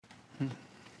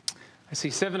I see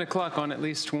 7 o'clock on at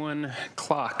least one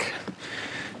clock.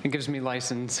 It gives me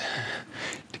license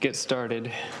to get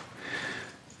started.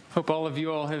 Hope all of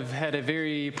you all have had a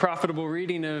very profitable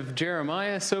reading of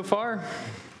Jeremiah so far,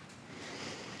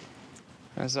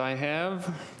 as I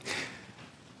have.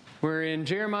 We're in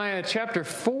Jeremiah chapter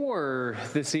 4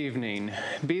 this evening.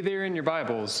 Be there in your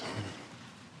Bibles.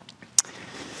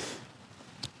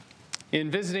 In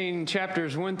visiting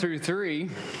chapters 1 through 3,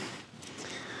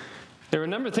 there were a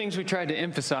number of things we tried to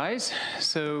emphasize,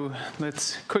 so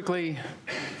let's quickly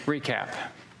recap.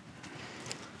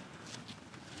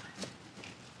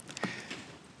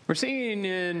 We're seeing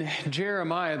in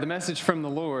Jeremiah the message from the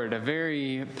Lord, a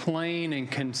very plain and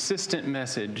consistent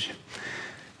message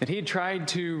that he had tried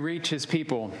to reach his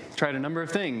people, tried a number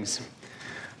of things,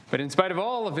 but in spite of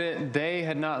all of it, they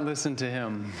had not listened to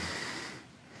him.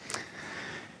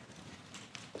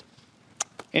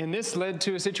 And this led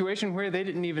to a situation where they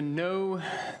didn't even know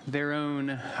their own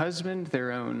husband,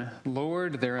 their own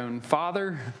Lord, their own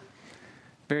father.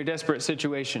 Very desperate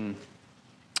situation.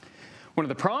 One of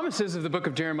the promises of the book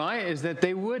of Jeremiah is that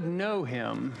they would know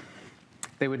him.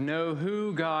 They would know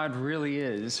who God really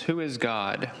is. Who is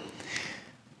God?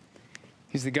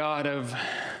 He's the God of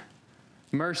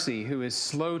mercy, who is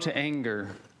slow to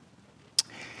anger,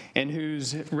 and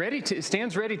who's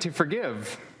stands ready to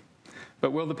forgive.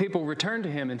 But will the people return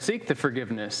to him and seek the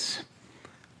forgiveness?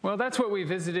 Well, that's what we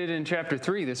visited in chapter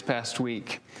 3 this past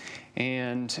week.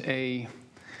 And a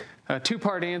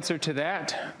two-part answer to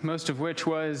that, most of which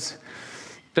was,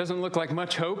 doesn't look like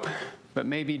much hope, but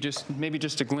maybe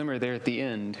just a glimmer there at the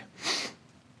end.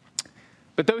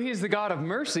 But though he's the God of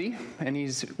mercy, and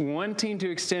he's wanting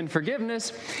to extend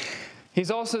forgiveness,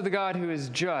 he's also the God who is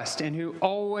just and who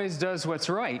always does what's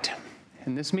right.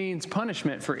 And this means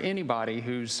punishment for anybody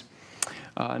who's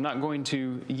not going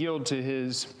to yield to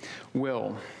his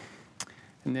will.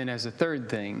 And then as a third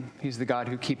thing, he's the God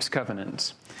who keeps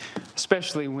covenants,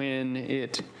 especially we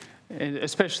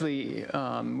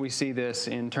see this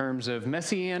in terms of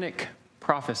messianic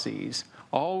prophecies,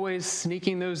 always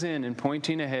sneaking those in and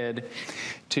pointing ahead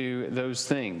to those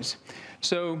things.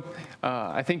 So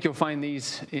I think you'll find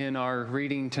these in our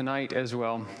reading tonight as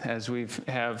well as we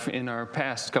have in our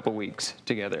past couple weeks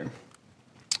together.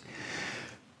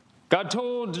 God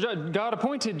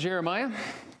appointed Jeremiah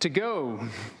to go,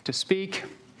 to speak,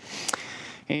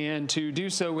 and to do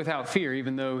so without fear,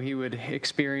 even though he would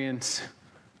experience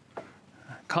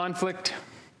conflict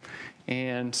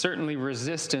and certainly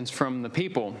resistance from the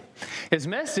people. His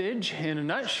message, in a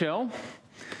nutshell,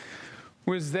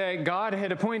 was that God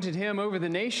had appointed him over the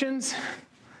nations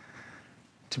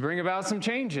to bring about some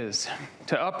changes,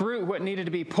 to uproot what needed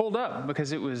to be pulled up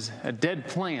because it was a dead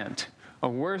plant, a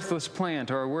worthless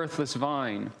plant or a worthless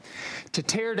vine, to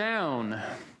tear down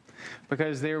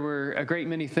because there were a great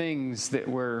many things that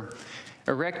were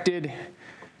erected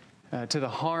to the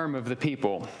harm of the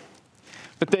people.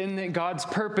 But then that God's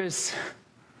purpose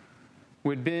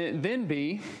would then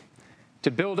be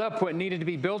to build up what needed to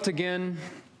be built again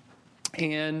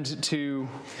and to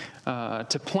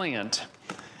plant.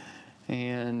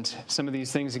 And some of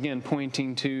these things, again,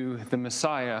 pointing to the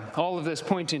Messiah. All of this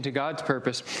pointing to God's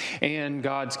purpose and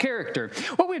God's character.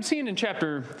 What we had seen in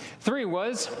chapter 3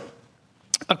 was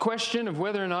a question of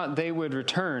whether or not they would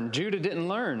return. Judah didn't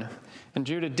learn, and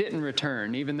Judah didn't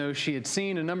return, even though she had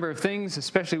seen a number of things,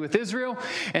 especially with Israel,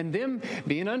 and them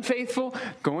being unfaithful,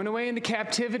 going away into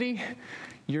captivity.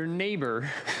 Your neighbor,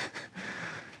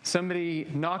 somebody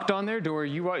knocked on their door.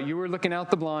 You were looking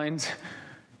out the blinds.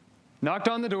 Knocked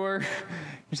on the door.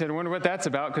 You said, I wonder what that's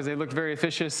about, because they looked very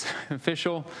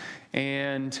official,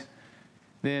 and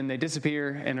then they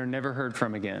disappear and are never heard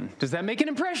from again. Does that make an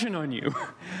impression on you?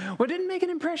 Well, it didn't make an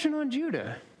impression on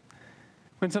Judah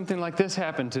when something like this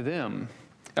happened to them,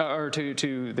 or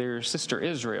to their sister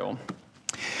Israel.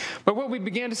 But what we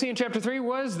began to see in chapter 3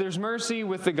 was there's mercy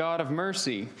with the God of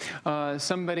mercy.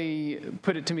 Somebody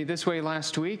put it to me this way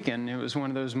last week, and it was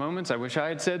one of those moments. I wish I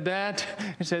had said that.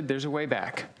 I said, there's a way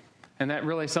back. And that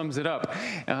really sums it up.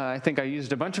 I think I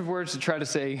used a bunch of words to try to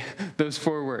say those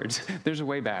 4 words. There's a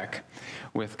way back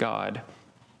with God.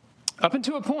 Up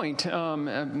until a point,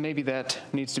 maybe that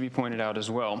needs to be pointed out as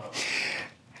well.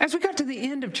 As we got to the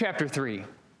end of chapter 3,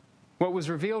 what was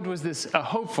revealed was a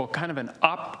hopeful, kind of an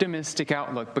optimistic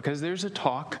outlook, because there's a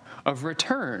talk of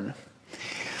return.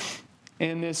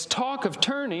 And this talk of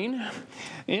turning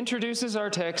introduces our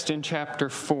text in chapter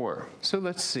 4. So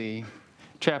let's see,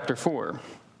 chapter 4.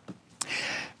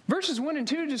 Verses 1 and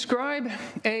 2 describe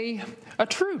a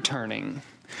true turning.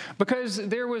 Because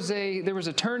there was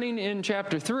a turning in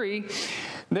chapter 3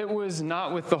 that was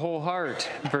not with the whole heart,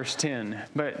 verse 10,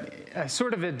 but a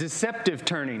sort of a deceptive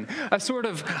turning, a sort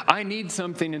of, I need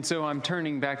something, and so I'm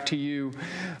turning back to you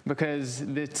because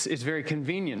it's very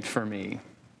convenient for me,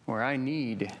 or I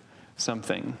need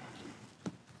something.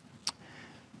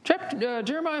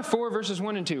 Jeremiah 4, verses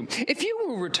 1 and 2. If you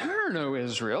will return, O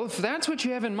Israel, if that's what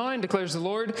you have in mind, declares the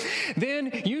Lord,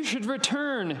 then you should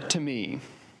return to me.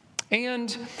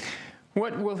 And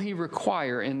what will he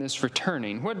require in this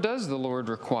returning? What does the Lord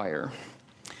require?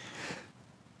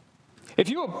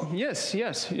 He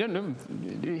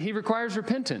requires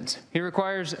repentance. He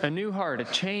requires a new heart, a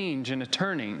change and a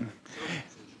turning.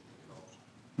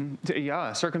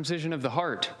 Yeah, circumcision of the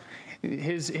heart.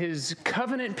 His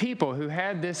covenant people who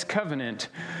had this covenant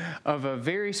of with a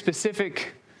very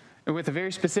specific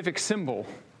symbol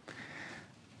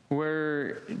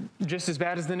were just as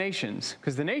bad as the nations,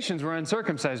 because the nations were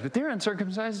uncircumcised, but they're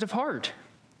uncircumcised of heart.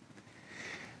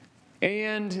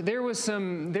 And there was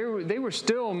some religious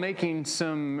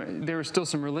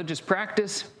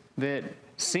practice that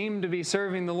seemed to be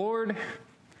serving the Lord,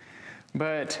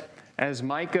 but as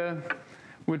Micah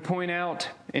would point out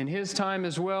in his time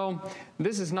as well,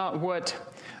 this is not what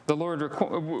the Lord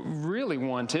really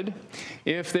wanted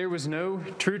if there was no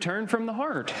true turn from the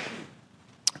heart.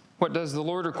 What does the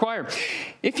Lord require?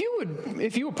 If you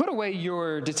will put away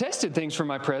your detested things from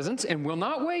my presence and will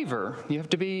not waver, you have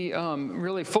to be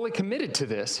really fully committed to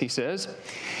this, he says.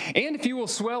 And if you will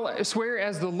swear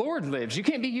as the Lord lives, you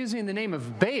can't be using the name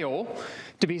of Baal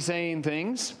to be saying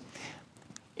things.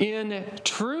 In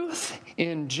truth,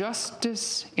 in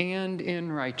justice, and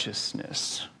in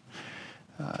righteousness.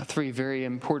 3 very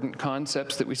important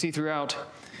concepts that we see throughout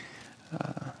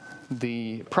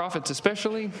the prophets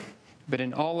especially, but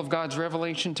in all of God's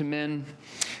revelation to men,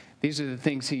 these are the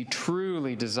things he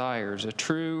truly desires, a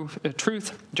truth,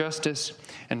 justice,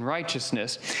 and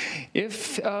righteousness.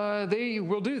 If they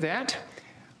will do that,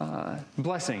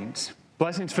 blessings.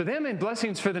 Blessings for them and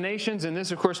blessings for the nations, and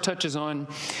this, of course, touches on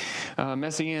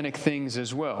messianic things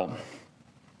as well.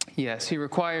 Yes, he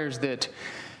requires that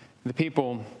the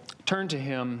people turn to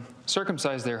him,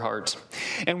 circumcise their hearts,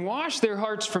 and wash their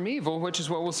hearts from evil, which is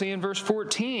what we'll see in verse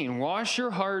 14. Wash your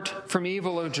heart from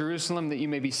evil, O Jerusalem, that you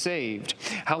may be saved.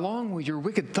 How long will your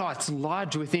wicked thoughts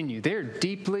lodge within you? They're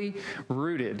deeply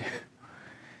rooted.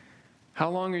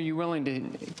 How long are you willing to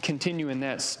continue in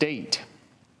that state?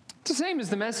 It's the same as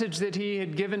the message that he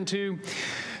had given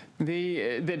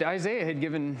that Isaiah had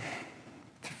given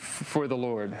for the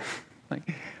Lord.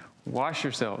 Like, wash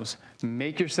yourselves,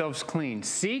 make yourselves clean,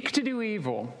 seek to do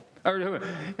evil, or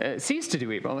cease to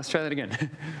do evil. Let's try that again.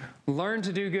 Learn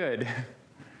to do good.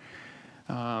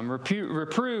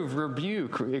 Reprove,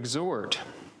 rebuke, exhort,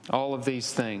 all of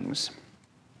these things.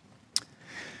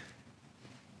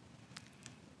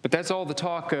 But that's all the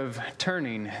talk of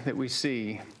turning that we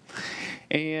see.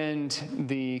 And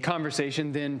the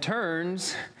conversation then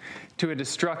turns to a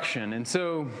destruction. And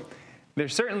so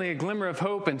there's certainly a glimmer of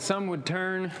hope, and some would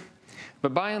turn.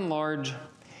 But by and large,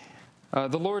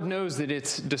 the Lord knows that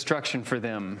it's destruction for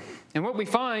them. And what we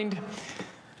find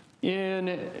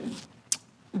in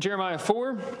Jeremiah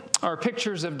 4 are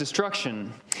pictures of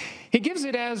destruction. He gives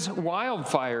it as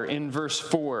wildfire in verse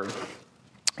 4.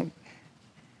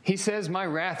 He says, my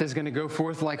wrath is going to go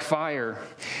forth like fire.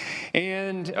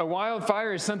 And a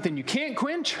wildfire is something you can't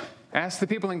quench, ask the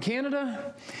people in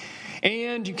Canada,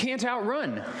 and you can't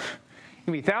outrun. You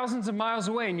can be thousands of miles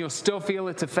away and you'll still feel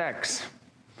its effects.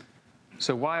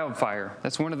 So wildfire,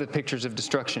 that's one of the pictures of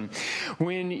destruction.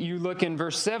 When you look in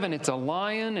verse 7, it's a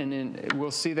lion, and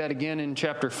we'll see that again in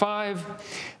chapter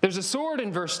 5. There's a sword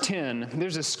in verse 10.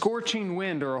 There's a scorching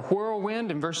wind or a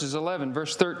whirlwind in verses 11,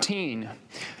 verse 13.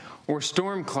 Or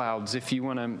storm clouds, if you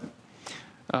want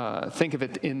to think of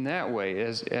it in that way,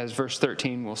 as verse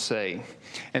 13 will say.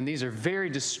 And these are very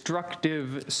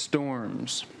destructive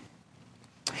storms.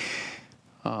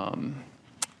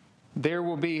 There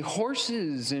will be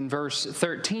horses in verse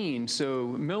 13, so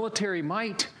military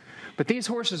might, but these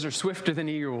horses are swifter than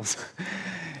eagles.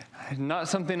 Not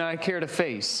something I care to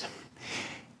face.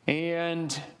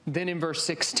 And then in verse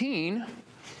 16,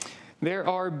 there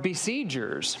are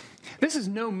besiegers. This is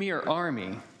no mere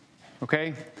army,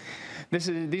 okay?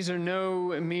 These are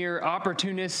no mere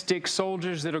opportunistic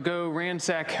soldiers that'll go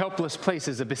ransack helpless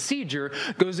places. A besieger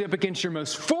goes up against your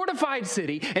most fortified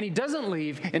city, and he doesn't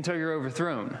leave until you're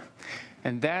overthrown.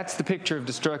 And that's the picture of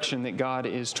destruction that God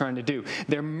is trying to do.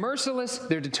 They're merciless,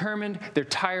 they're determined, they're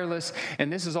tireless,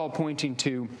 and this is all pointing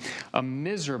to a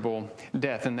miserable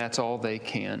death, and that's all they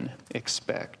can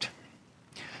expect.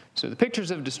 So the pictures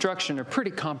of destruction are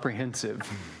pretty comprehensive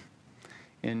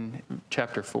in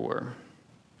chapter 4.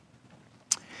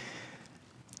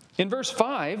 In verse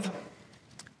 5,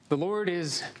 the Lord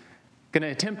is going to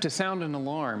attempt to sound an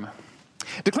alarm.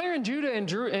 Declare in Judah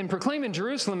and proclaim in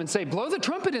Jerusalem and say, blow the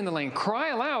trumpet in the land, cry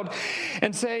aloud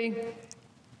and say,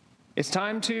 it's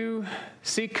time to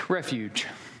seek refuge.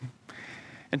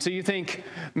 And so you think,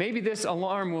 maybe this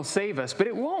alarm will save us, but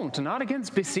it won't. Not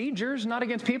against besiegers, not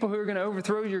against people who are going to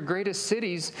overthrow your greatest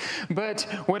cities. But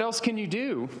what else can you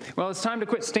do? Well, it's time to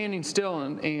quit standing still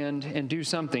and do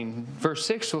something. Verse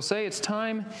 6 will say it's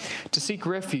time to seek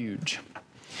refuge.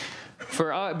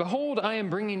 For behold, I am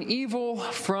bringing evil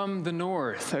from the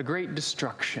north, a great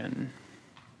destruction.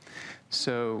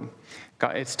 So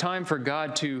it's time for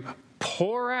God to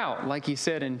pour out, like he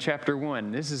said in chapter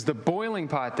 1. This is the boiling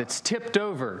pot that's tipped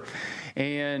over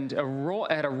and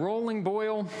at a rolling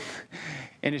boil,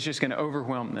 and it's just going to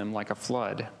overwhelm them like a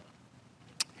flood.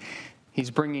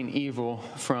 He's bringing evil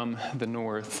from the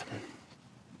north.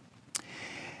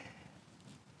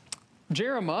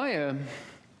 Jeremiah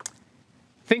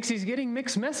thinks he's getting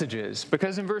mixed messages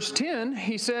because in verse 10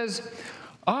 he says,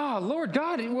 Lord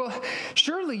God, well,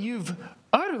 surely you've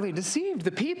utterly deceived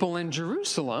the people in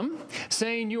Jerusalem,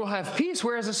 saying you will have peace,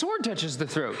 whereas a sword touches the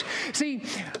throat. See,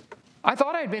 I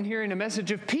thought I'd been hearing a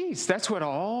message of peace. That's what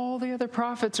all the other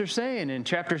prophets are saying in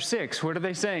chapter 6. What are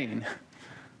they saying?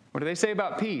 What do they say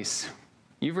about peace?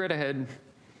 You've read ahead.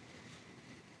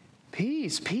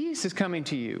 Peace is coming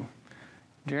to you.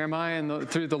 Jeremiah,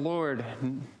 through the Lord,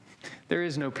 there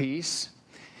is no peace.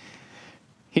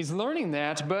 He's learning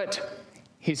that, but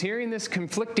he's hearing this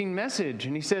conflicting message,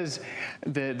 and he says,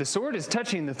 the sword is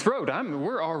touching the throat.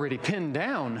 We're already pinned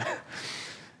down.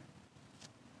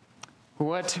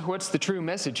 What's the true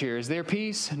message here? Is there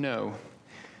peace? No,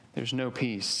 there's no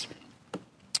peace.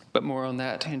 But more on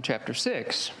that in chapter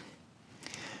 6.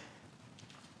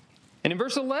 And in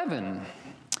verse 11,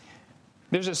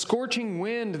 there's a scorching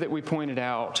wind that we pointed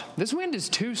out. This wind is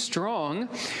too strong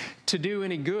to do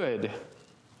any good.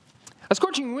 A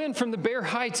scorching wind from the bare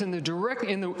heights in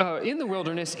the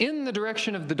wilderness, in the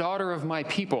direction of the daughter of my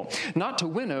people, not to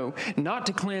winnow, not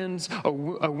to cleanse, a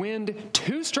wind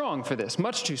too strong for this,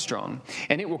 much too strong,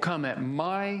 and it will come at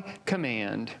my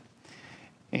command.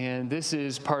 And this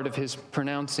is part of his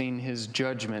pronouncing his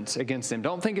judgments against them.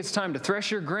 Don't think it's time to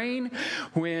thresh your grain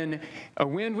when a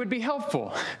wind would be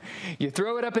helpful. You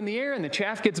throw it up in the air and the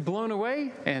chaff gets blown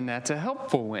away, and that's a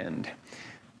helpful wind.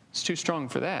 It's too strong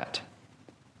for that.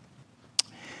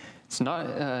 It's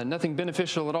not nothing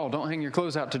beneficial at all. Don't hang your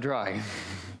clothes out to dry.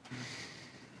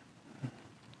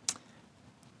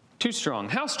 Too strong.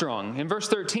 How strong? In verse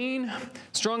 13,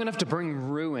 strong enough to bring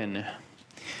ruin.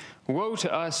 Woe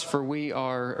to us, for we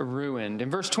are ruined. In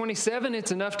verse 27,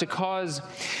 it's enough to cause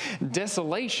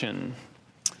desolation.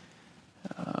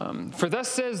 For thus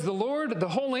says the Lord, the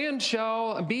whole land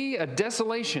shall be a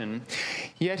desolation.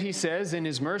 Yet he says in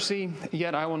his mercy,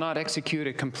 yet I will not execute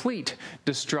a complete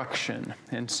destruction.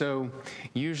 And so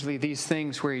usually these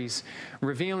things where he's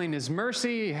revealing his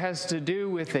mercy has to do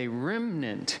with a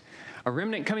remnant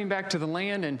coming back to the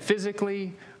land, and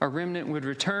physically a remnant would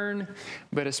return,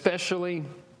 but especially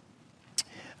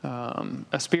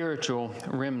a spiritual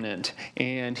remnant.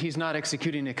 And he's not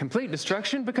executing a complete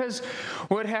destruction, because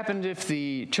what happened if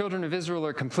the children of Israel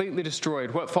are completely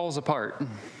destroyed? What falls apart?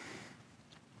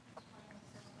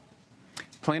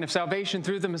 Plan of salvation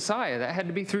through the Messiah. That had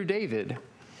to be through David.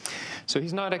 So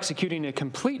he's not executing a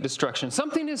complete destruction.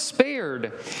 Something is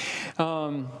spared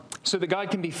so that God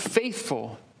can be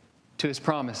faithful to his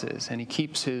promises, and he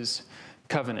keeps his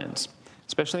covenants,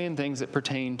 especially in things that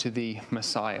pertain to the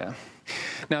Messiah.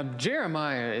 Now,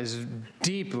 Jeremiah is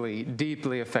deeply,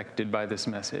 deeply affected by this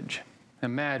message.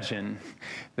 Imagine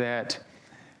that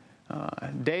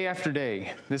day after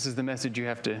day, this is the message you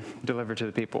have to deliver to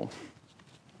the people.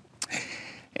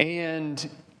 And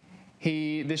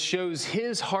this shows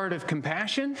his heart of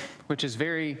compassion, which is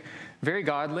very, very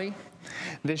godly.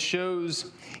 This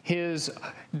shows his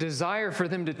desire for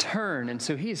them to turn, and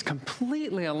so he is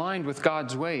completely aligned with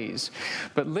God's ways.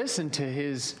 But listen to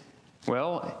his,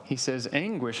 he says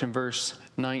anguish in verse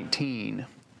 19.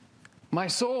 My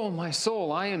soul,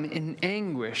 I am in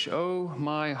anguish, oh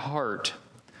my heart.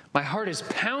 My heart is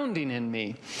pounding in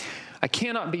me. I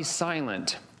cannot be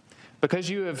silent. Because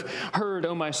you have heard,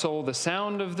 O my soul, the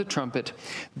sound of the trumpet,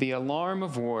 the alarm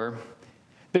of war.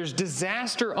 There's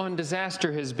disaster on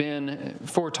disaster has been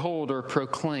foretold or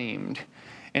proclaimed.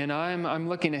 And I'm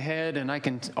looking ahead, and I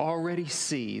can already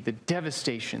see the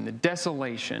devastation, the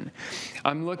desolation.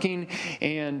 I'm looking,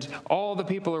 and all the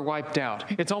people are wiped out.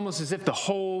 It's almost as if the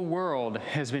whole world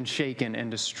has been shaken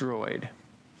and destroyed.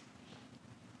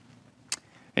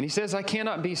 And he says, I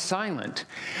cannot be silent.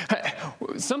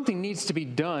 Something needs to be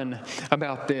done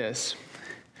about this.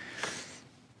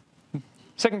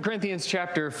 2 Corinthians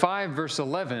chapter 5, verse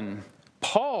 11,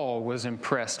 Paul was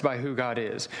impressed by who God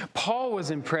is. Paul was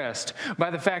impressed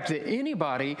by the fact that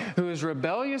anybody who is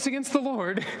rebellious against the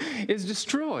Lord is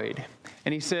destroyed.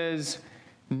 And he says,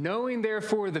 knowing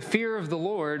therefore the fear of the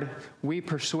Lord, we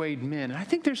persuade men. And I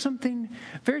think there's something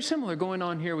very similar going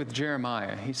on here with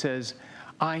Jeremiah. He says,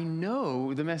 I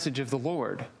know the message of the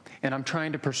Lord, and I'm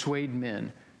trying to persuade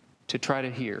men to try to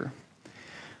hear.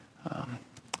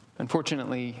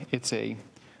 Unfortunately, it's a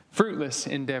fruitless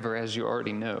endeavor, as you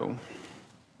already know.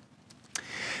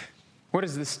 What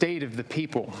is the state of the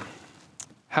people?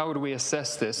 How do we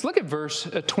assess this? Look at verse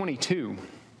 22.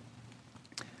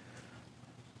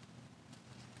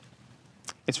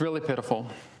 It's really pitiful.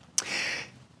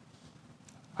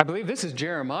 I believe this is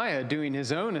Jeremiah doing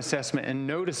his own assessment and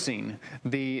noticing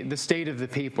the state of the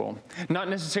people. Not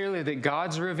necessarily that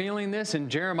God's revealing this, and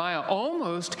Jeremiah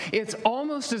it's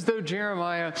almost as though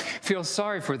Jeremiah feels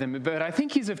sorry for them, but I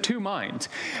think he's of two minds.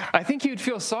 I think he would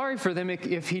feel sorry for them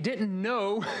if he didn't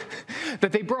know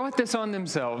that they brought this on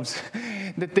themselves,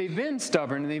 that they've been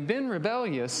stubborn, and they've been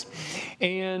rebellious,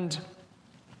 and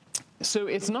so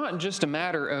it's not just a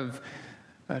matter of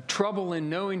trouble in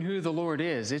knowing who the Lord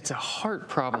is. It's a heart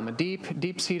problem, a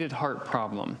deep-seated heart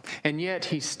problem. And yet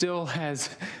he still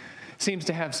seems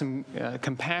to have some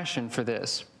compassion for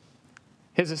this.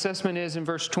 His assessment is in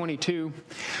verse 22,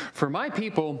 for my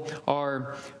people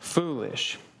are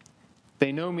foolish.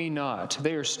 They know me not.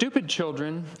 They are stupid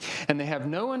children, and they have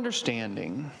no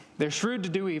understanding. They're shrewd to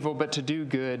do evil, but to do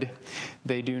good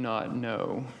they do not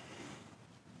know.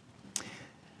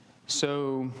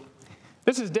 So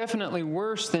this is definitely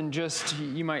worse than just,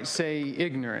 you might say,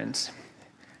 ignorance.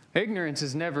 Ignorance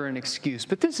is never an excuse,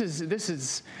 but this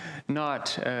is not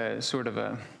sort of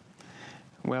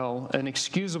an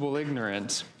excusable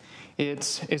ignorance.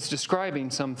 It's describing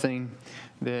something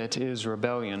that is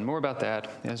rebellion. More about that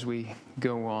as we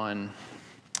go on.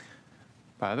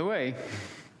 By the way,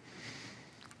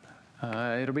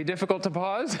 it'll be difficult to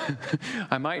pause.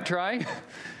 I might try.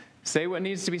 Say what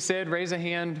needs to be said, raise a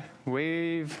hand,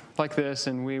 wave like this,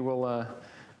 and we'll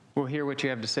hear what you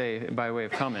have to say by way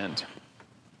of comment.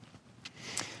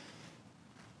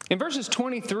 In verses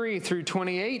 23 through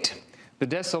 28, the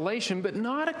desolation, but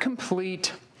not a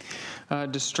complete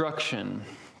destruction.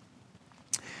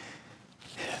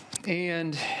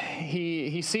 And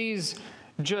he sees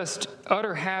just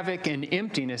utter havoc and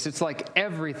emptiness. It's like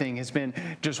everything has been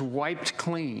just wiped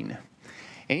clean.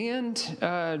 And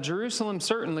Jerusalem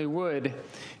certainly would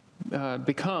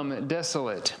become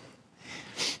desolate.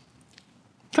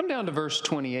 Come down to verse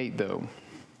 28, though,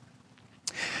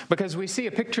 because we see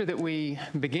a picture that we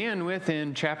began with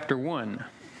in chapter 1.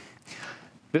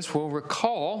 This will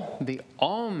recall the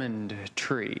almond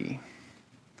tree.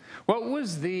 What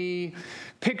was the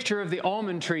picture of the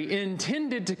almond tree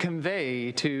intended to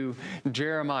convey to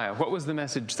Jeremiah? What was the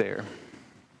message there?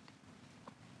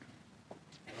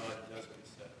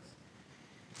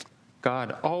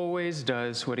 God always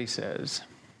does what he says.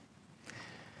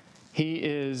 He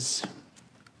is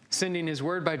sending his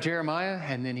word by Jeremiah,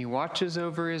 and then he watches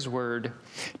over his word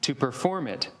to perform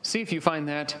it. See if you find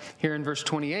that here in verse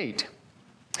 28.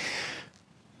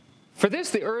 For this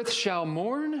the earth shall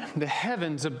mourn, the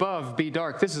heavens above be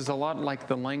dark. This is a lot like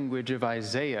the language of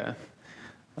Isaiah.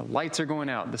 The lights are going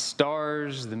out, the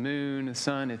stars, the moon, the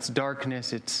sun, it's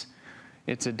darkness, it's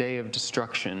a day of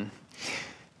destruction.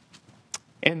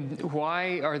 And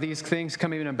why are these things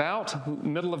coming about?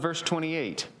 Middle of verse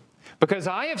 28. Because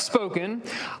I have spoken,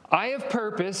 I have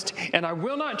purposed, and I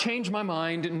will not change my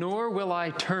mind, nor will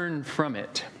I turn from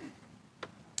it.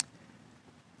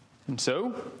 And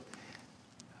so,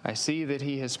 I see that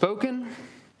he has spoken,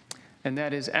 and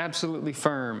that is absolutely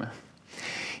firm.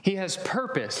 He has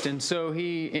purposed, and so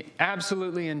he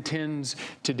absolutely intends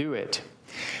to do it.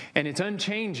 And it's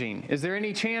unchanging. Is there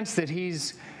any chance that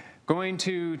he's going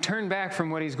to turn back from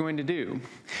what he's going to do?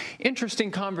 Interesting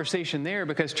conversation there,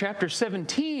 because chapter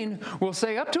 17 will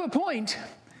say, up to a point,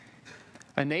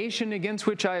 a nation against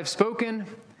which I have spoken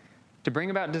to bring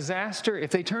about disaster,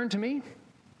 if they turn to me,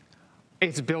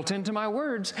 it's built into my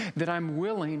words that I'm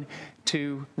willing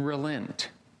to relent.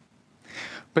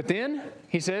 But then,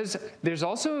 he says, there's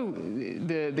also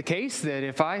the case that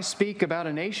if I speak about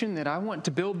a nation, that I want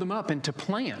to build them up and to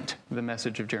plant the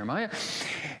message of Jeremiah,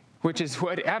 which is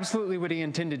absolutely what he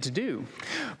intended to do.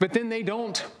 But then they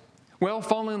don't,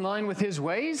 fall in line with his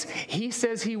ways. He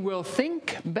says he will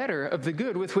think better of the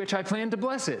good with which I plan to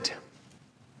bless it.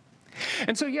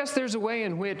 And so, yes, there's a way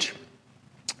in which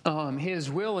his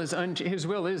will is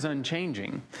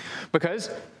unchanging, because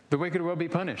the wicked will be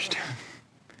punished.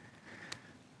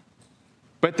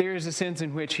 But there is a sense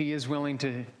in which he is willing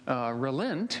to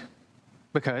relent,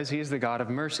 because he is the God of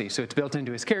mercy. So it's built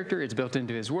into his character, it's built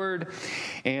into his word,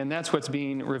 and that's what's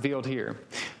being revealed here.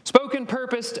 Spoken,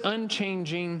 purposed,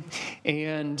 unchanging,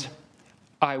 and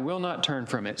I will not turn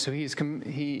from it. So he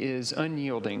is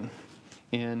unyielding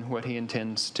in what he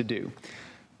intends to do.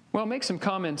 Well, make some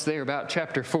comments there about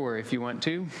chapter 4 if you want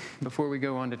to, before we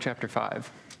go on to chapter 5.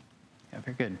 Yeah,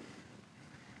 very good.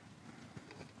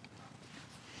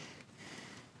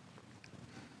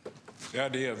 The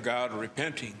idea of God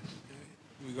repenting,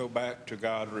 we go back to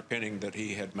God repenting that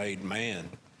he had made man.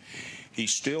 He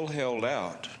still held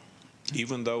out,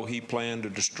 even though he planned to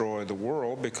destroy the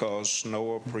world, because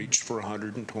Noah preached for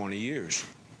 120 years.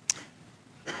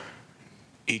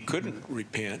 He couldn't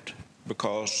repent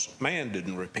because man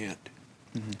didn't repent.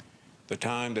 Mm-hmm. The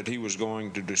time that he was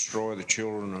going to destroy the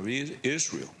children of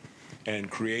Israel and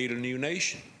create a new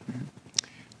nation, mm-hmm.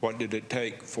 What did it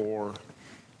take for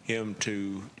him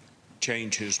to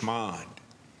change his mind?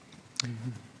 Mm-hmm.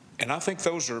 And I think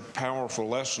those are powerful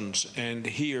lessons, and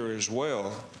here as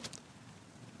well,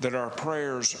 that our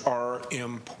prayers are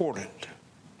important.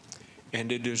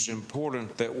 And it is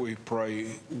important that we pray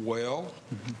well,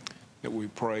 mm-hmm. that we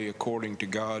pray according to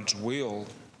God's will,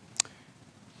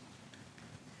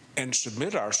 and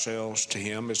submit ourselves to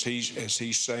him, as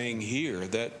he's saying here,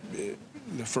 that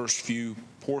the first few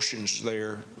portions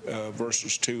there,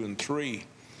 verses 2 and 3,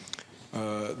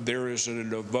 there is a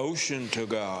devotion to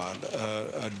God,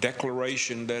 a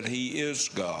declaration that he is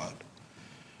God.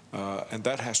 And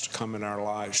that has to come in our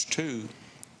lives too,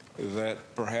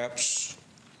 that perhaps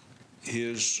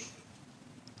his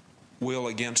will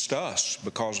against us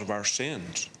because of our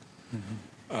sins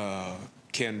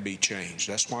can be changed.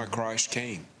 That's why Christ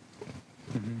came.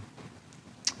 Mm-hmm.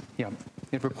 Yeah,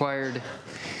 it required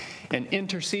an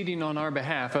interceding on our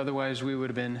behalf. Otherwise, we would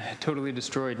have been totally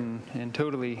destroyed and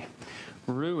totally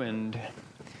ruined.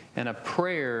 And a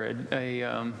prayer,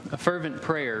 a fervent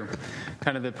prayer,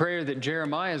 kind of the prayer that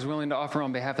Jeremiah is willing to offer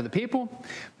on behalf of the people,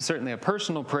 certainly a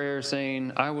personal prayer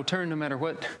saying, I will turn no matter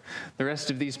what the rest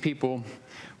of these people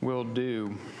will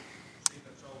do.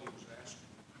 That's all he was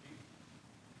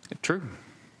asking. True.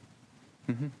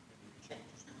 Mm-hmm.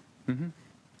 Mm-hmm.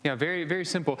 Yeah, very, very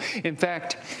simple. In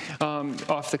fact,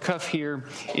 off the cuff here,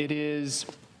 it is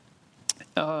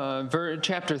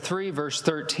chapter 3, verse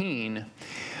 13.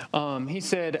 He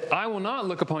said, I will not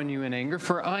look upon you in anger,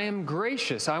 for I am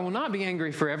gracious. I will not be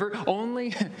angry forever.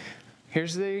 Only,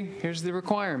 here's the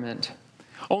requirement.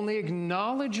 Only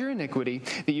acknowledge your iniquity,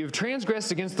 that you have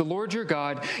transgressed against the Lord your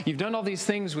God. You've done all these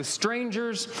things with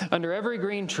strangers under every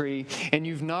green tree, and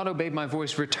you've not obeyed my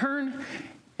voice. Return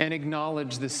and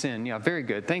acknowledge the sin. Yeah, very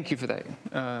good. Thank you for that.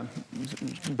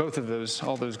 Both of those,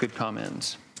 all those good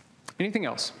comments. Anything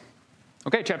else?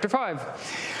 Okay, chapter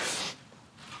 5.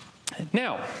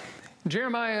 Now,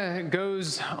 Jeremiah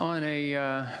goes on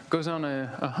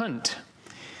a hunt,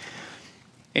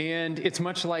 and it's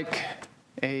much like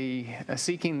a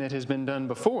seeking that has been done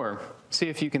before. See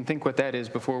if you can think what that is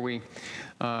before we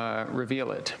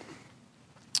reveal it.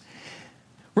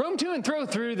 Roam to and fro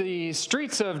through the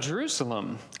streets of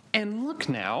Jerusalem, and look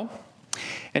now,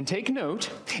 and take note,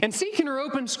 and seek in her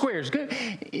open squares. Go,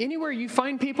 anywhere you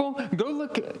find people, go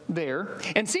look there,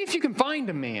 and see if you can find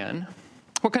a man.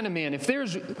 What kind of man? If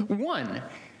there's one,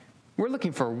 we're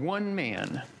looking for one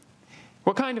man.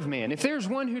 What kind of man? If there's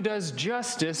one who does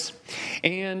justice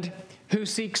and who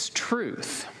seeks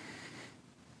truth.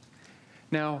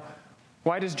 Now,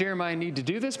 why does Jeremiah need to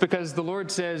do this? Because the Lord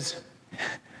says,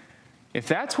 if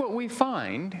that's what we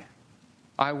find,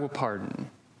 I will pardon.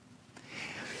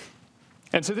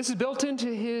 And so this is built into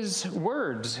his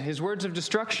words. His words of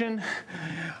destruction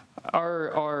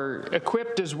are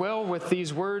equipped as well with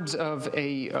these words of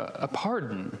a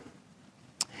pardon.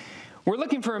 We're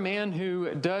looking for a man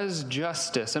who does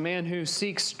justice, a man who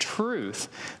seeks truth.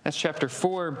 That's chapter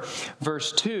 4,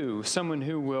 verse 2. Someone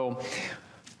who will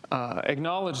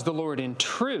acknowledge the Lord in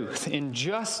truth, in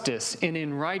justice, and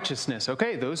in righteousness.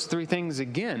 Okay, those three things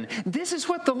again. This is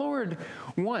what the Lord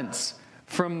wants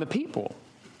from the people.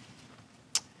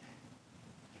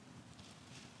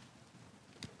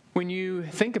 When you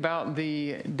think about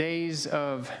the days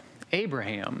of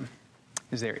Abraham,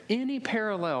 is there any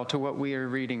parallel to what we are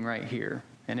reading right here?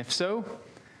 And if so,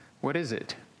 what is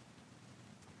it?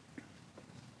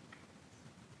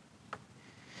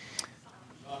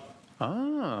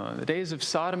 The days of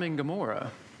Sodom and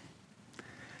Gomorrah.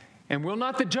 And will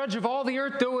not the judge of all the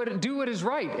earth do what is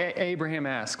right? Abraham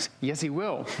asks. Yes, he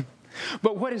will.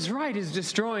 But what is right is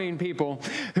destroying people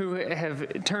who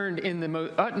have turned in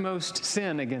the utmost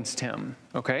sin against him,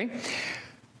 okay?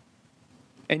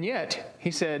 And yet,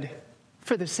 he said,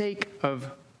 for the sake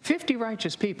of 50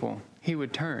 righteous people, he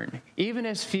would turn, even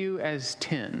as few as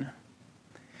 10.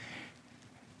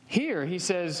 Here, he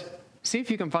says, see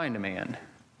if you can find a man.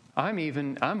 I'm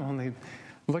only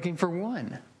looking for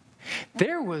one.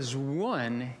 There was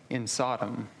one in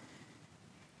Sodom.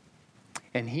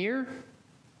 And here,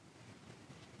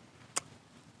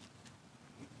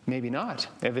 maybe not.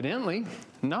 Evidently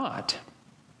not.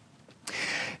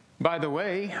 By the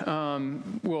way,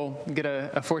 we'll get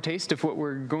a foretaste of what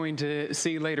we're going to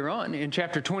see later on. In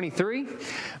chapter 23,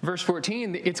 verse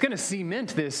 14, it's going to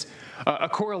cement this, a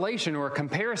correlation or a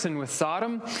comparison with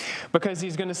Sodom, because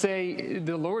he's going to say,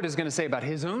 the Lord is going to say about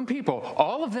his own people,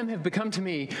 all of them have become to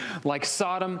me like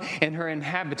Sodom and her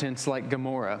inhabitants like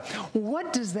Gomorrah.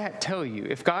 What does that tell you?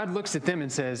 If God looks at them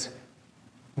and says,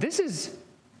 this is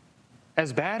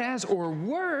as bad as or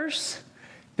worse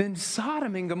than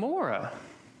Sodom and Gomorrah,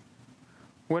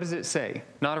 what does it say?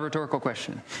 Not a rhetorical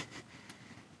question.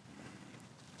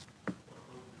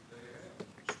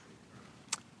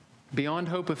 Beyond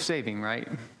hope of saving, right?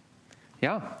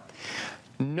 Yeah.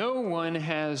 No one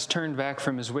has turned back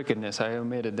from his wickedness. I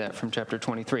omitted that from chapter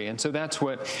 23. And so that's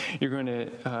what you're going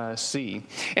to see.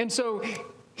 And so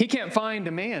he can't find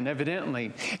a man,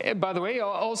 evidently. By the way,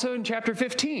 also in chapter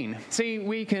 15. See,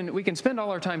 we can spend all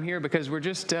our time here because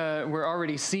we're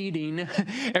already seeding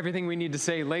everything we need to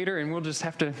say later, and we'll just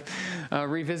have to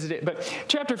revisit it. But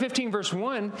chapter 15, verse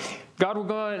 1, God will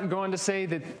go on to say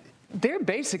that they're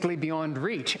basically beyond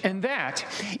reach, and that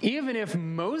even if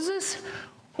Moses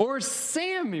or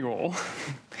Samuel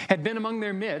had been among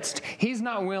their midst, he's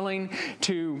not willing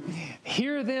to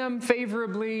hear them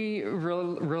favorably,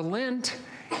 relent.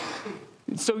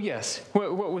 So yes,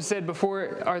 what was said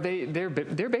before,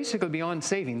 they're basically beyond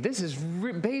saving. This is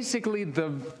basically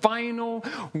the final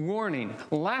warning,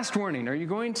 last warning. Are you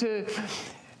going to,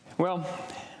 well,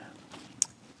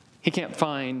 he can't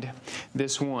find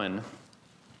this one.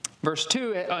 Verse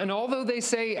 2, and although they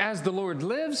say, as the Lord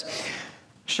lives,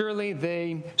 surely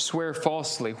they swear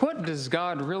falsely. What does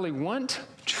God really want?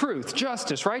 Truth,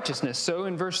 justice, righteousness. So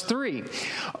in verse 3,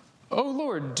 O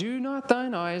Lord, do not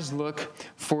thine eyes look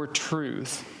for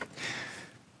truth?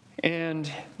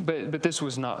 But this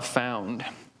was not found.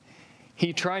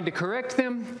 He tried to correct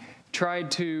them,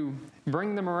 tried to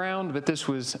bring them around, but this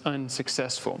was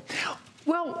unsuccessful.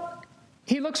 Well,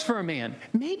 he looks for a man.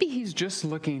 Maybe he's just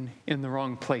looking in the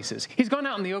wrong places. He's gone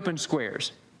out in the open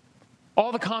squares,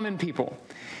 all the common people.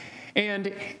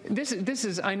 And this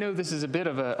is, I know this is a bit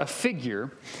of a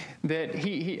figure that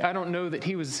I don't know that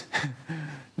he was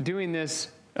doing this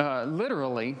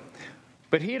literally,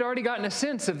 but he had already gotten a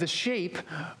sense of the shape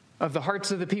of the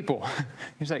hearts of the people.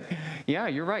 He's like, yeah,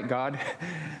 you're right, God.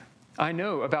 I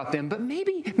know about them, but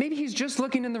maybe he's just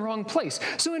looking in the wrong place.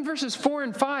 So in verses 4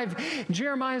 and 5,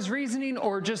 Jeremiah's reasoning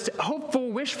or just hopeful,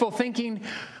 wishful thinking,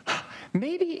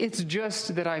 maybe it's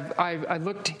just that I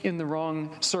looked in the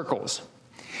wrong circles.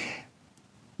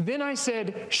 Then I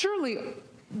said, surely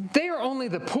they are only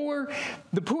the poor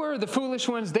are the foolish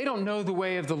ones. They don't know the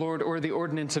way of the Lord or the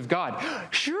ordinance of God.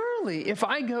 Surely if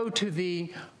I go to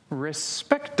the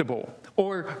respectable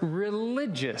or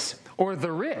religious or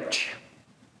the rich,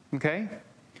 okay,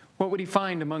 what would he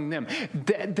find among them?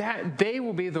 That they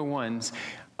will be the ones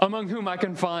among whom I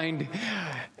can find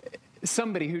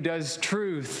somebody who does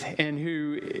truth and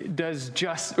who does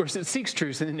seeks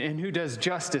truth and who does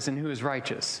justice and who is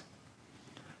righteous.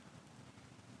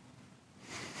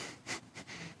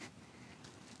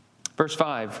 Verse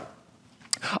 5,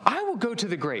 I will go to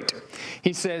the great,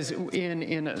 he says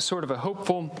in a sort of a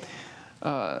hopeful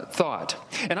thought,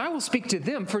 and I will speak to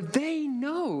them, for they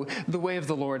know the way of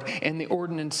the Lord and the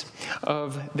ordinance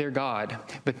of their God.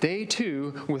 But they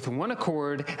too, with one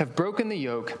accord, have broken the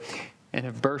yoke and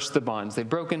have burst the bonds. They've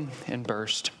broken and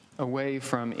burst away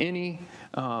from any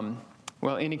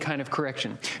kind of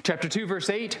correction. Chapter 2, verse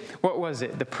 8, what was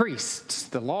it? The priests,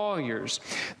 the lawyers,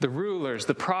 the rulers,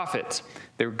 the prophets,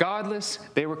 they were godless,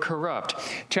 they were corrupt.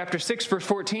 Chapter 6, verse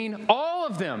 14, all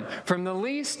of them, from the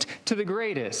least to the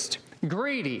greatest,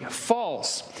 greedy,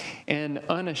 false, and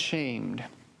unashamed.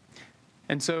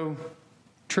 And so,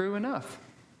 true enough,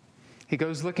 he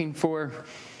goes looking for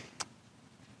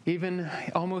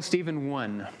almost even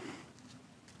one.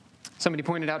 Somebody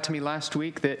pointed out to me last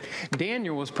week that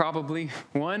Daniel was probably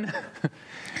one.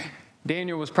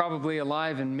 Daniel was probably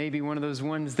alive and maybe one of those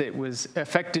ones that was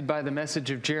affected by the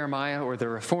message of Jeremiah or the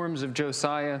reforms of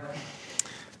Josiah.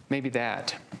 Maybe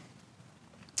that.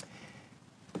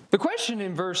 The question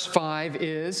in verse 5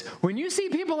 is, when you see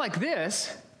people like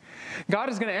this, God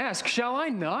is going to ask, shall I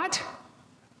not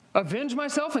avenge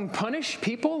myself and punish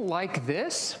people like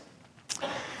this?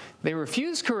 They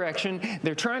refuse correction.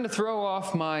 They're trying to throw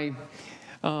off my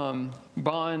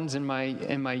bonds and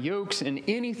my yokes and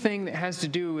anything that has to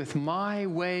do with my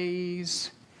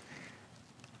ways.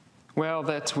 Well,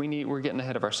 we're getting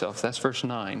ahead of ourselves. That's verse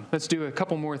 9. Let's do a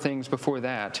couple more things before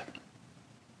that.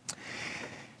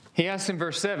 He asks in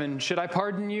verse 7, should I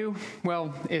pardon you?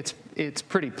 Well, it's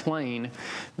pretty plain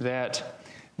that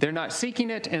they're not seeking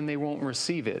it and they won't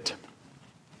receive it.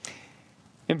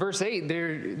 In verse 8,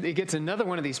 it gets another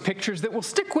one of these pictures that will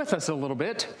stick with us a little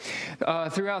bit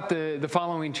throughout the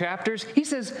following chapters.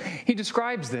 He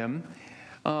describes them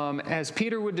as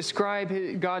Peter would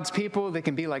describe God's people. They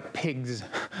can be like pigs,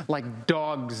 like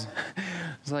dogs.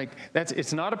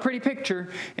 It's not a pretty picture,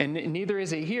 and neither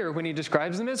is it here when he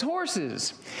describes them as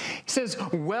horses. He says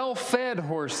well-fed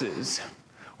horses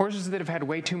that have had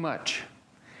way too much.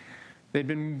 They'd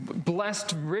been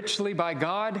blessed richly by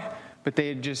God, but they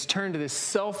had just turned to this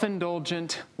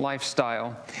self-indulgent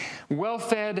lifestyle.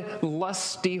 Well-fed,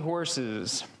 lusty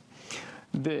horses.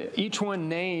 Each one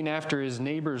neighing after his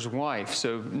neighbor's wife.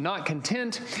 So not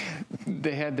content,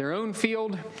 they had their own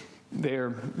field. They're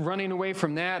running away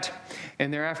from that,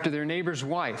 and they're after their neighbor's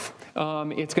wife.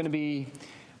 It's going to be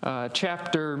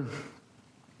chapter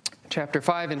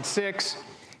 5 and 6.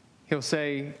 He'll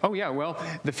say, oh yeah, well,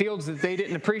 the fields that they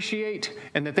didn't appreciate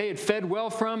and that they had fed well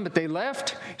from, but they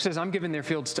left, he says, I'm giving their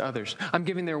fields to others. I'm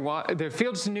giving their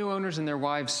fields to new owners and their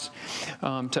wives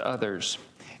to others.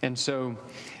 And so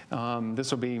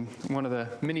this will be one of the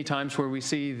many times where we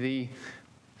see the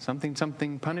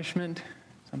something punishment,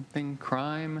 something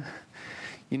crime.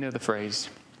 You know the phrase.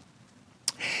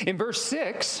 In verse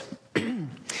 6,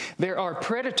 there are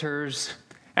predators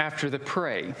after the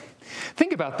prey.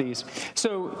 Think about these.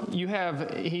 So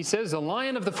he says, a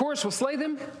lion of the forest will slay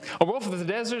them. A wolf of the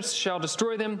deserts shall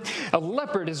destroy them. A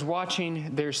leopard is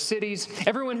watching their cities.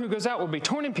 Everyone who goes out will be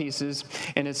torn in pieces,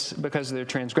 and it's because of their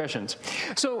transgressions.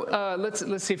 So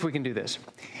let's see if we can do this.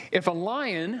 If a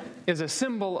lion is a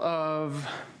symbol of,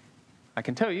 I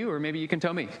can tell you, or maybe you can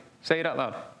tell me. Say it out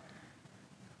loud.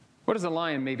 What is a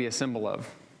lion maybe a symbol of?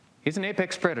 He's an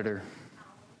apex predator.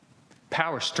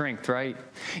 Power, strength, right?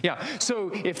 Yeah.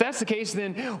 So if that's the case,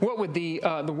 then what would the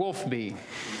wolf be?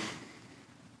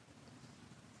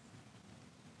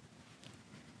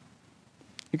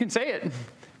 You can say it.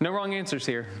 No wrong answers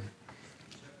here.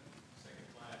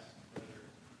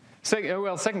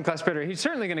 Second-class predator. He's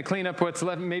certainly going to clean up what's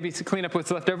left. Maybe clean up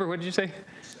what's left over. What did you say?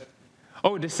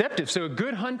 Oh, deceptive. So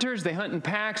good hunters, they hunt in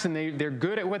packs, and they're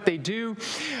good at what they do.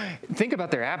 Think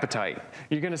about their appetite.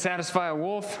 You're going to satisfy a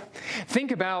wolf? Think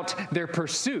about their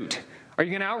pursuit. Are you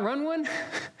going to outrun one?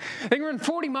 They can run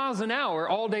 40 miles an hour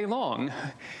all day long.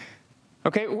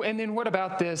 Okay, and then what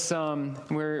about this,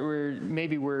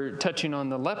 we're touching on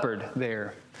the leopard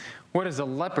there. What does a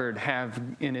leopard have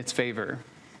in its favor?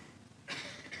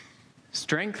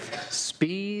 Strength,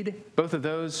 speed, both of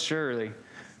those, surely.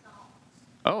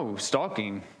 Oh,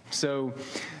 stalking. So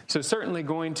certainly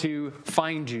going to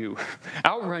find you,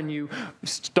 outrun you,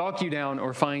 stalk you down,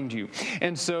 or find you.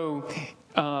 And so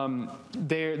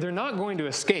they're not going to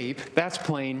escape. That's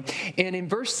plain. And in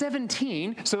verse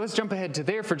 17, so let's jump ahead to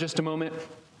there for just a moment.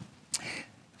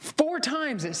 4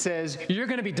 times it says, you're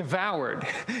going to be devoured.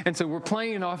 And so we're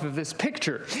playing off of this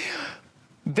picture.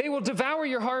 They will devour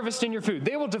your harvest and your food.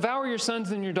 They will devour your sons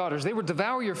and your daughters. They will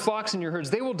devour your flocks and your herds.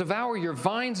 They will devour your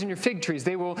vines and your fig trees.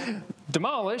 They will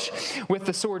demolish with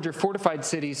the sword your fortified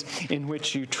cities in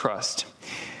which you trust.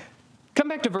 Come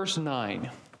back to verse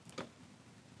 9.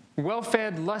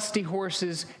 Well-fed, lusty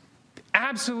horses,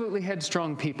 absolutely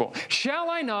headstrong people.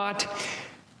 Shall I not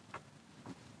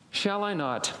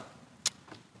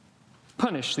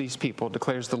punish these people,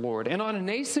 declares the Lord. And on a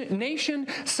nation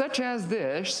such as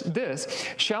this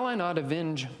shall I not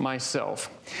avenge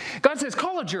myself? God says,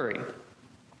 call a jury.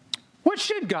 What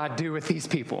should God do with these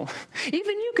people?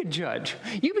 Even you could judge.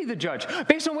 You be the judge.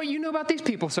 Based on what you know about these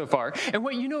people so far and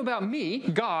what you know about me,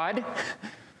 God,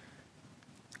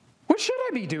 what should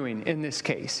I be doing in this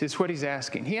case is what he's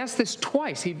asking. He asked this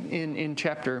twice in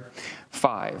chapter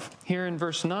 5, here in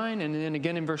verse 9 and then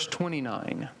again in verse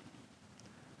 29.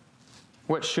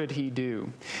 What should he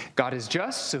do? God is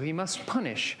just, so he must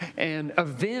punish and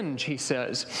avenge, he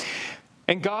says.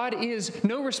 And God is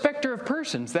no respecter of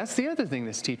persons. That's the other thing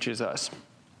this teaches us.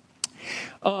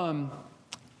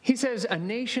 He says, a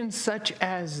nation such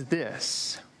as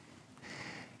this.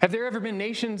 Have there ever been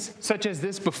nations such as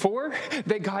this before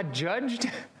that God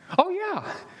judged? Oh, yeah.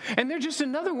 And they're just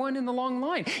another one in the long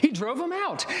line. He drove them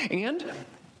out. And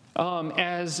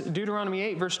as Deuteronomy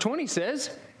 8, verse 20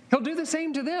 says, He'll do the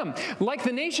same to them. Like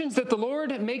the nations that the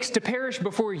Lord makes to perish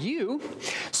before you,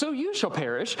 so you shall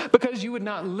perish, because you would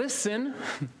not listen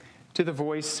to the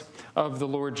voice of the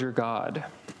Lord your God.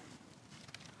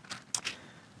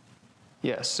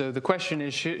 Yes, so the question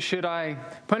is, should I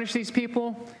punish these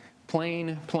people?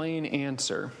 Plain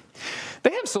answer.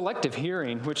 They have selective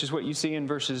hearing, which is what you see in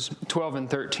verses 12 and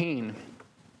 13.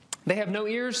 They have no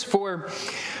ears for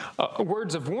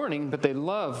words of warning, but they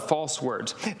love false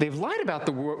words. They've lied about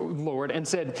the Lord and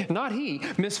said, not he,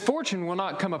 misfortune will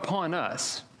not come upon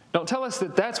us. Don't tell us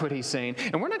that that's what he's saying.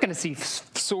 And we're not going to see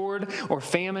sword or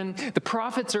famine. The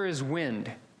prophets are as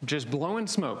wind, just blowing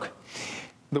smoke.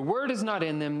 The word is not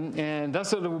in them, and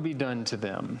thus it will be done to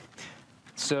them.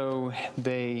 So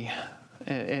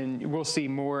and we'll see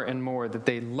more and more that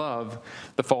they love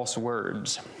the false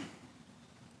words.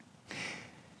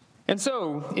 And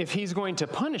so, if he's going to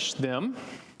punish them,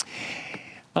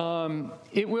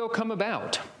 it will come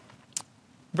about.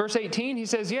 Verse 18, he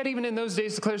says, yet even in those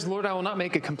days declares the Lord, I will not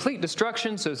make a complete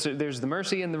destruction. So there's the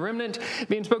mercy and the remnant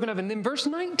being spoken of. And then verse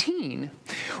 19,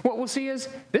 what we'll see is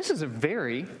this is a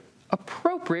very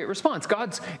appropriate response.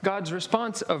 God's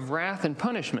response of wrath and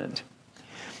punishment.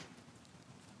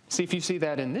 See if you see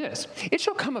that in this. It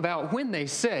shall come about when they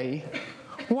say,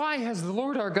 why has the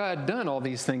Lord our God done all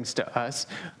these things to us?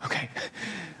 Okay,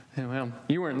 well,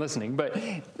 you weren't listening, but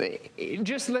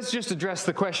let's just address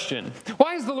the question.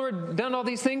 Why has the Lord done all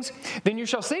these things? Then you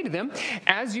shall say to them,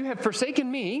 as you have forsaken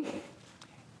me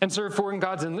and served foreign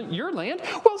gods in your land,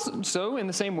 well, so in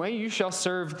the same way you shall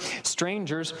serve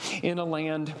strangers in a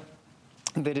land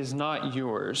that is not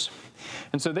yours.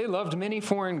 And so they loved many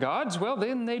foreign gods. Well,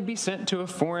 then they'd be sent to a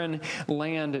foreign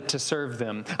land to serve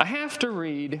them. I have to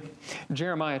read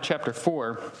Jeremiah chapter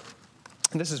 4.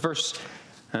 This is verse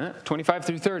 25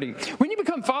 through 30. When you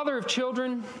become father of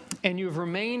children and you have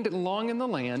remained long in the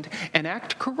land and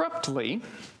act corruptly,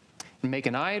 and make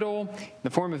an idol in the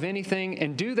form of anything,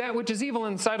 and do that which is evil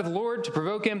in the sight of the Lord to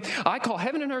provoke him, I call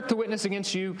heaven and earth to witness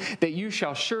against you that you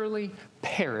shall surely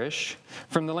perish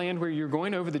from the land where you're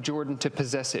going over the Jordan to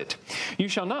possess it. You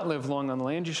shall not live long on the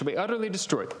land. You shall be utterly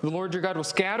destroyed. The Lord your God will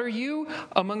scatter you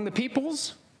among the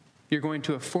peoples. You're going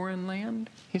to a foreign land,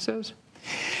 he says.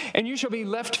 And you shall be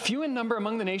left few in number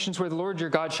among the nations where the Lord your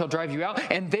God shall drive you out,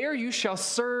 and there you shall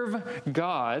serve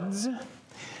gods,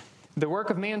 the work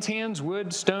of man's hands,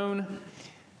 wood, stone,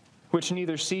 which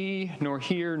neither see, nor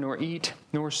hear, nor eat,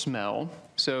 nor smell.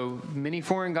 So many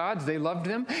foreign gods, they loved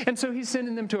them. And so he's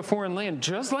sending them to a foreign land,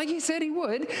 just like he said he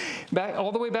would,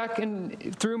 all the way back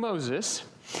through Moses.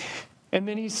 And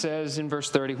then he says in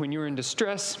verse 30, when you're in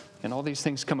distress and all these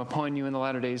things come upon you in the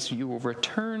latter days, you will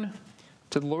return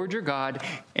to the Lord your God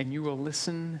and you will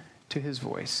listen to his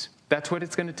voice. That's what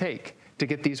it's going to take to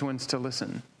get these ones to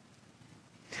listen.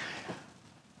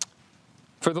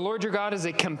 For the Lord your God is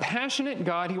a compassionate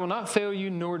God. He will not fail you,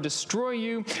 nor destroy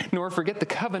you, nor forget the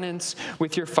covenants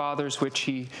with your fathers, which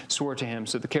he swore to him.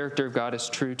 So the character of God is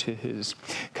true to his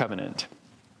covenant.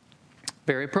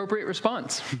 Very appropriate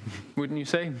response, wouldn't you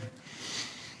say?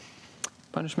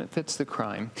 Punishment fits the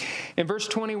crime. In verse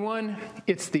 21,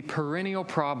 it's the perennial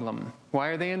problem. Why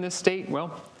are they in this state?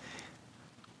 Well,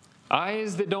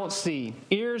 eyes that don't see,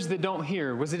 ears that don't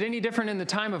hear. Was it any different in the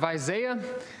time of Isaiah?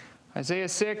 Isaiah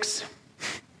 6.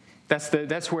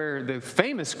 That's where the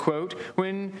famous quote,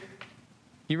 when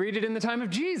you read it in the time of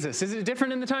Jesus. Is it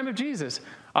different in the time of Jesus?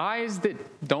 Eyes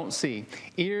that don't see,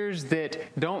 ears that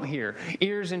don't hear,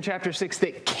 ears in chapter 6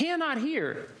 that cannot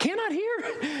hear.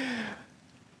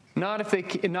 Not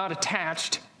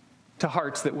attached to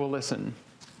hearts that will listen.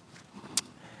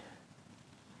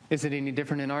 Is it any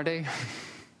different in our day? In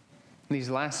these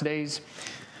last days,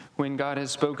 when God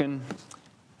has spoken,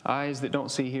 eyes that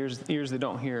don't see, ears that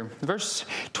don't hear. Verse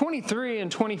 23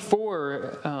 and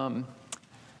 24,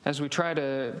 as we try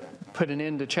to put an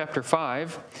end to chapter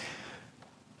 5,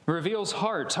 reveals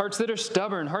hearts that are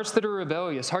stubborn, hearts that are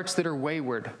rebellious, hearts that are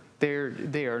wayward.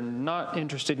 They are not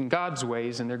interested in God's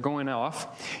ways and they're going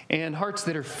off. And hearts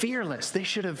that are fearless. They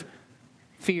should have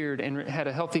feared and had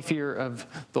a healthy fear of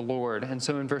the Lord. And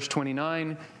so in verse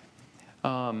 29,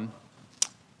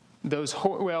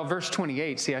 verse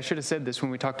 28, see, I should have said this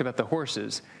when we talked about the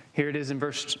horses. Here it is in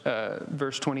verse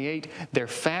 28. They're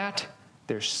fat,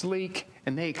 they're sleek,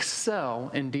 and they excel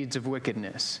in deeds of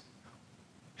wickedness.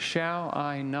 Shall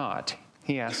I not?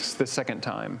 He asks the second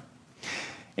time.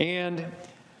 And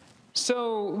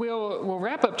so we'll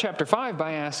wrap up chapter 5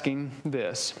 by asking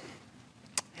this.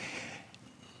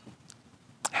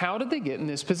 How did they get in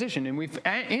this position? And we've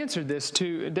answered this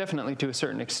definitely to a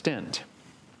certain extent.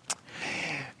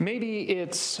 Maybe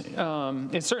it's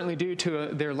certainly due to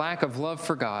their lack of love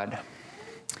for God.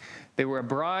 They were a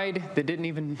bride that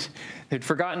had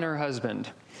forgotten her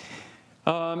husband.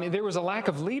 There was a lack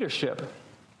of leadership.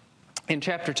 In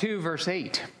chapter 2, verse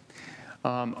 8,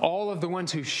 all of the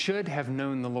ones who should have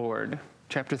known the Lord.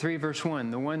 Chapter 3, verse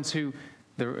 1,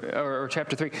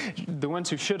 chapter 3, the ones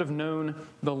who should have known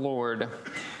the Lord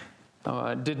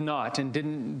did not, and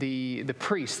didn't the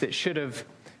priests that should have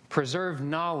preserved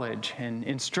knowledge and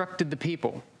instructed the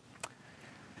people.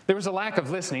 There was a lack of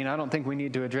listening. I don't think we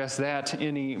need to address that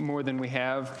any more than we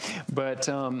have, but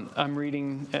I'm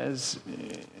reading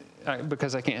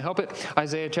because I can't help it.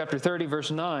 Isaiah chapter 30,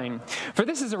 verse 9. For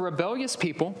this is a rebellious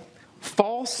people,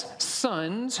 false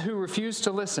sons who refuse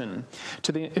to listen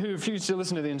to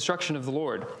the instruction of the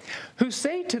Lord, who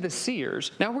say to the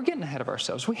seers. Now we're getting ahead of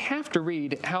ourselves. We have to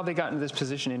read how they got into this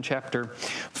position in chapter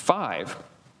 5.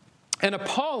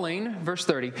 Verse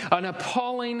 30, an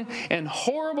appalling and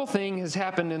horrible thing has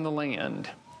happened in the land.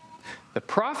 The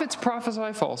prophets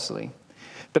prophesy falsely.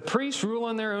 The priests rule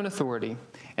on their own authority,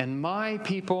 and my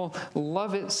people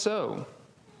love it so.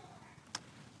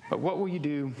 But what will you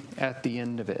do at the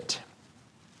end of it?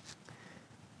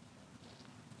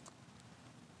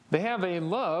 They have a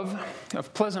love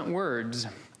of pleasant words.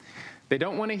 They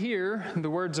don't want to hear the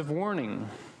words of warning.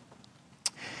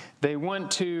 They want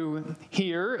to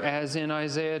hear, as in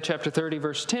Isaiah chapter 30,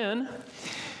 verse 10,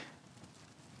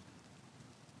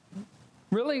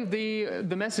 really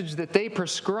the message that they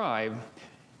prescribe.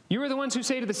 You are the ones who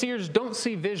say to the seers, don't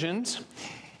see visions,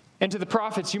 and to the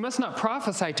prophets, you must not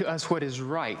prophesy to us what is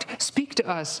right. Speak to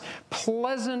us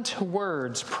pleasant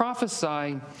words,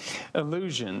 prophesy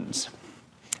illusions.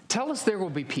 Tell us there will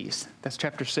be peace. That's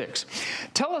chapter 6.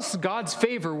 Tell us God's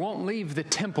favor won't leave the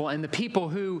temple and the people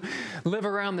who live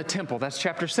around the temple. That's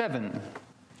chapter 7.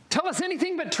 Tell us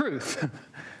anything but truth.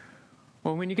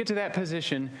 Well, when you get to that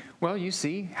position, well, you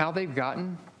see how they've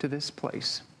gotten to this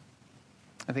place.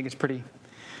 I think it's pretty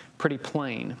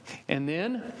plain. And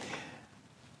then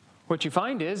what you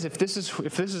find is if this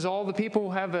is all the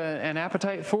people have an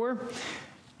appetite for,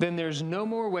 then there's no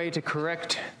more way to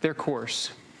correct their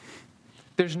course.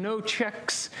 There's no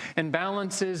checks and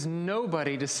balances,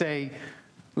 nobody to say,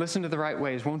 listen to the right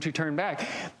ways, won't you turn back?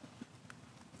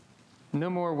 No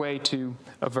more way to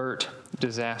avert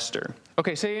disaster.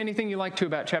 Okay, say anything you like to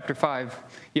about chapter 5.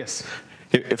 Yes?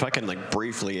 If I can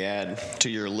briefly add to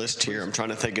your list here, I'm trying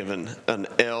to think of an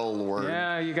L word.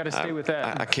 Yeah, you got to stay with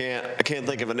that. I can't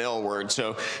think of an L word.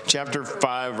 So chapter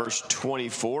 5, verse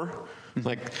 24.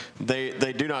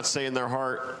 They do not say in their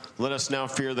heart, let us now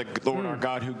fear the Lord our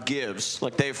God who gives.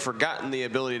 They've forgotten the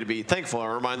ability to be thankful.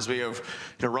 It reminds me of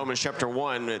Romans chapter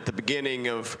 1 at the beginning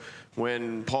of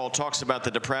when Paul talks about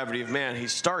the depravity of man. He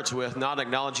starts with not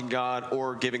acknowledging God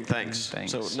or giving thanks.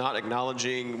 So not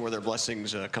acknowledging where their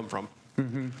blessings come from.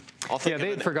 Mm-hmm. They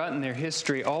had forgotten their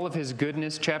history, all of his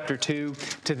goodness, chapter 2,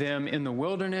 to them in the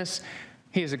wilderness.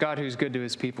 He is a God who's good to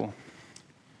his people.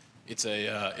 It's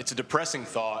a depressing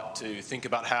thought to think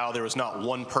about how there was not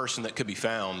one person that could be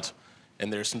found.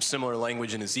 And there's some similar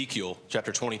language in Ezekiel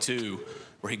chapter 22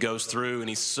 where he goes through and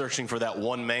he's searching for that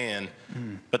one man.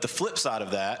 But the flip side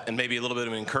of that, and maybe a little bit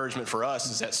of encouragement for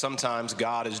us, is that sometimes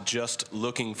God is just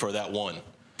looking for that one.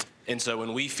 And so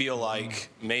when we feel like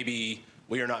maybe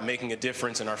we are not making a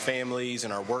difference in our families,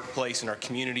 in our workplace, in our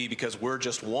community because we're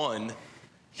just one,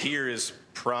 here is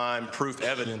prime proof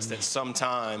evidence that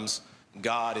sometimes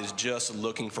God is just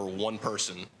looking for one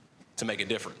person to make a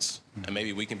difference. And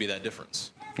maybe we can be that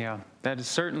difference. Yeah, that is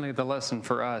certainly the lesson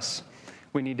for us.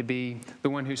 We need to be the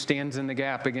one who stands in the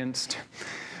gap against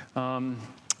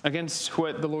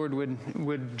what the Lord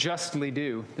would justly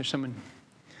do. There's someone,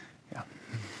 yeah.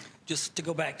 Just to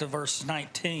go back to verse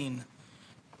 19,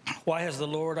 why has the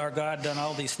Lord our God done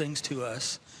all these things to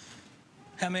us?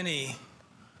 How many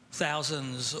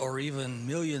thousands or even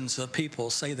millions of people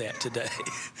say that today?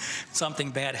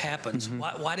 Something bad happens.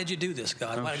 Mm-hmm. Why did you do this,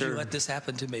 God? Why did you let this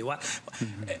happen to me? Why?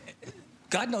 Mm-hmm.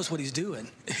 God knows what he's doing.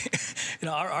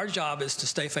 Our job is to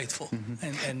stay faithful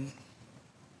and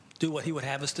do what he would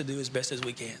have us to do as best as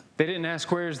we can. They didn't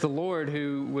ask, where's the Lord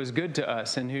who was good to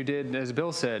us and who did, as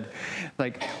Bill said,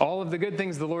 all of the good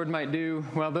things the Lord might do,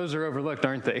 well, those are overlooked,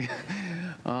 aren't they?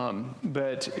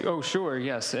 But sure,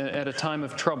 yes, at a time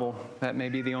of trouble, that may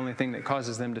be the only thing that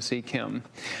causes them to seek him.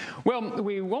 Well,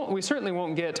 we certainly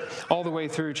won't get all the way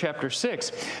through chapter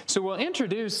 6. So we'll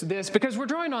introduce this because we're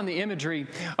drawing on the imagery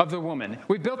of the woman.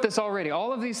 We've built this already.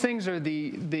 All of these things are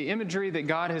the imagery that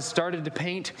God has started to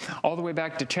paint all the way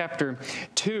back to chapter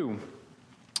 2.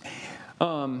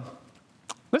 Listen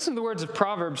to the words of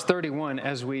Proverbs 31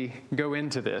 as we go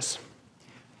into this.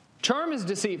 Charm is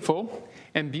deceitful,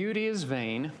 and beauty is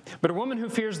vain, but a woman who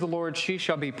fears the Lord, she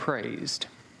shall be praised.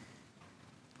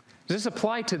 Does this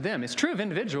apply to them? It's true of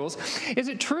individuals. Is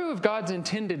it true of God's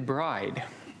intended bride?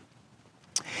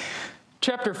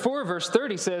 Chapter 4, verse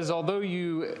 30 says, although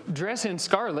you dress in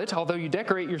scarlet, although you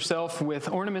decorate yourself with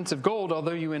ornaments of gold,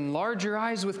 although you enlarge your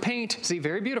eyes with paint, see,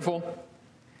 very beautiful,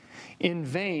 in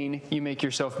vain you make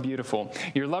yourself beautiful.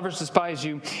 Your lovers despise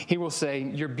you. He will say,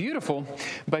 you're beautiful,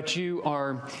 but you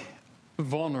are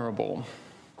vulnerable.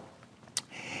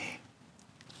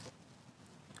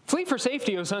 Flee for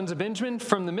safety, O sons of Benjamin,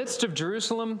 from the midst of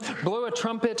Jerusalem. Blow a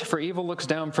trumpet, for evil looks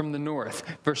down from the north.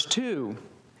 Verse 2,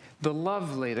 the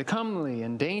lovely, the comely,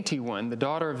 and dainty one, the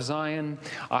daughter of Zion,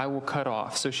 I will cut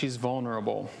off. So she's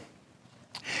vulnerable.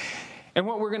 And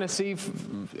what we're going to see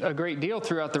a great deal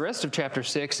throughout the rest of chapter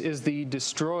 6 is the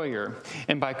destroyer.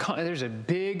 And there's a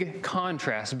big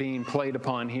contrast being played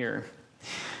upon here.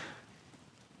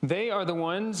 They are the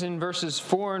ones in verses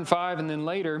 4 and 5 and then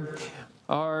later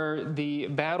are the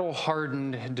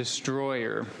battle-hardened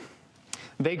destroyer.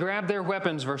 They grab their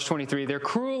weapons, verse 23. They're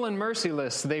cruel and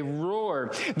merciless. They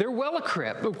roar. They're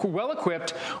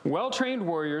well-equipped, well-trained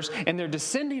warriors, and they're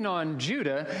descending on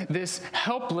Judah, this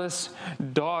helpless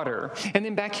daughter. And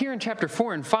then back here in chapter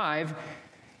 4 and 5,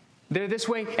 they're this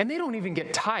way, and they don't even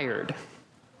get tired.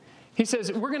 He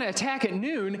says, we're going to attack at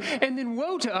noon, and then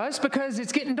woe to us because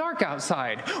it's getting dark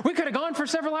outside. We could have gone for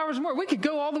several hours more. We could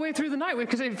go all the way through the night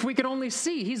because if we could only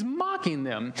see. He's mocking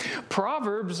them.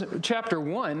 Proverbs chapter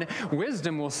 1,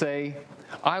 wisdom will say,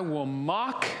 I will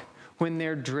mock when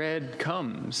their dread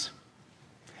comes.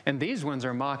 And these ones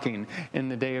are mocking in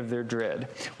the day of their dread.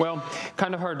 Well,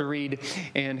 kind of hard to read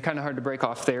and kind of hard to break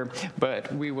off there,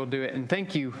 but we will do it. And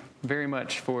thank you very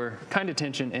much for kind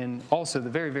attention and also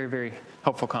the very, very, very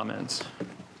helpful comments.